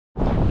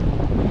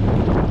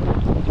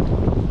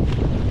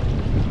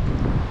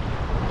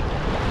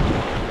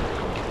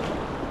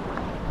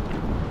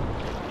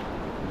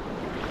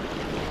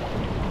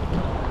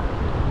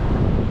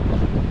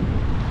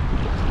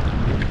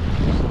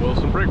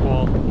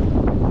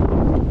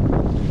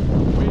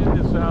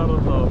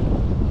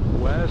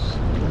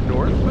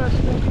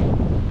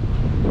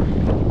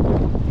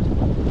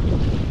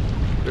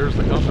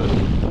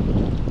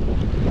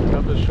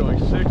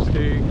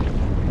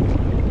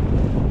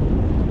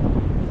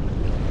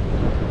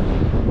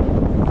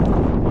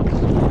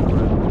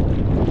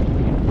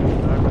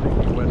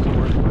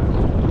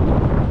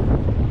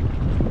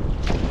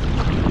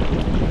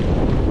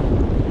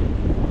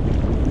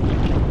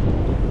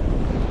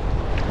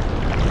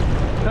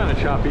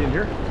be in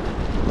here.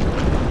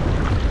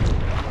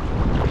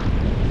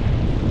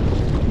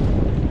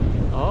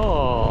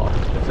 Oh,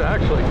 it's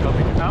actually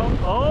coming out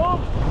of,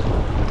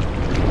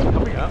 it's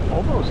coming out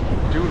almost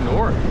due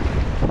north.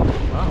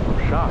 Wow,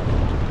 I'm shocked.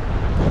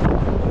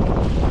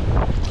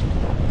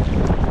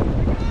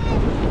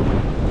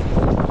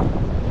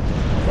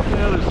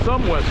 Yeah, there's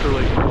some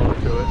westerly flow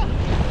to it.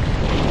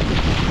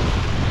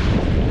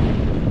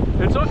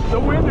 It's the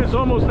wind is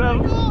almost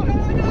out.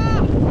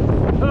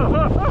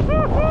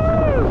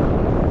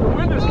 The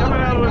wind is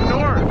coming out of the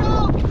north.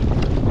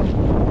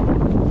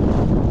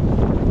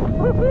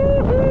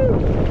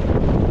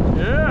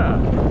 Yeah.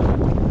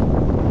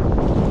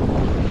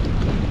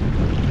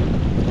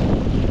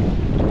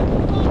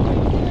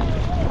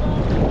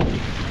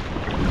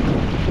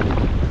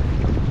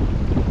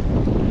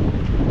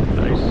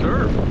 Nice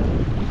surf.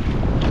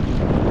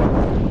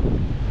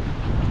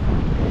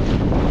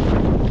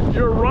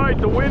 You're right,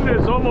 the wind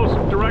is almost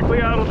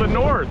directly out of the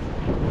north.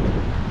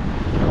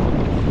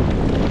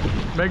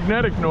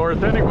 Magnetic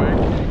north anyway.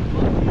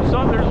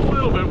 Some there's a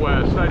little bit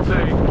west, I'd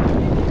say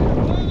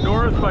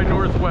north by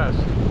northwest.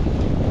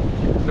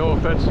 No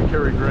offense to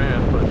Cary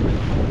Grant, but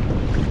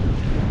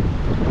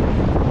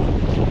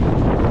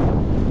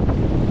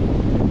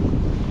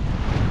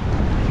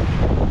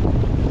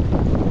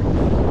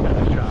kind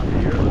of choppy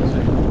here. Let's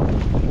see.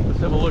 Let's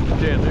have a look at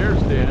Dan.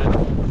 There's Dan.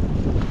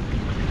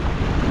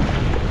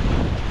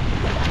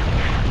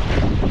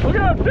 Look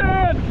out,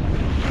 Dan!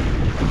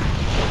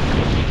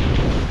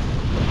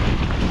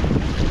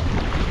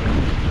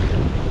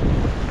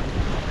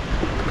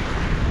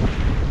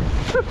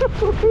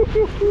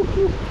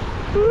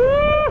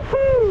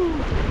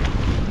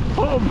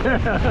 Oh man,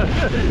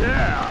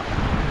 yeah!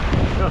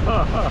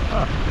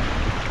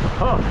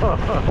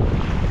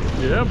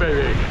 Yeah,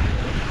 baby!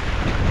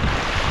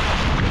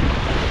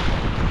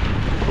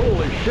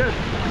 Holy shit!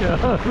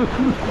 Yeah.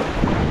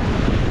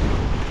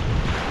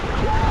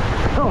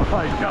 Oh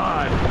my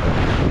god!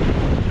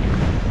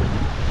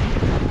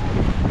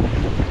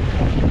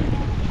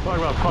 Talk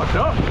about fucked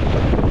up!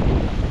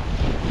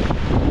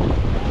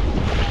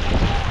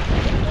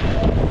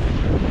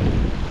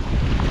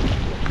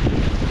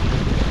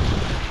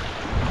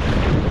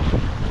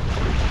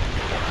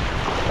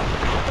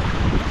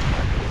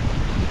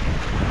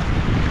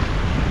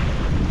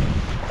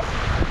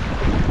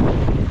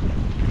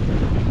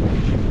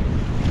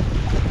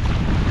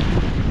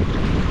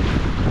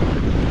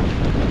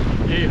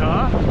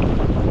 Yeehaw!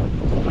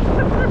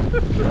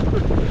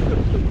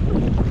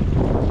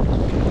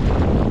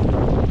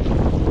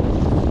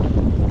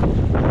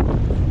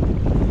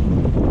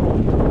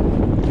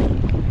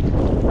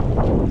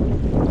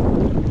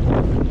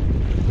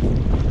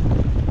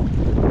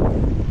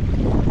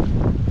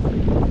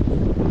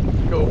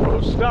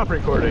 GoPro, stop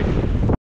recording.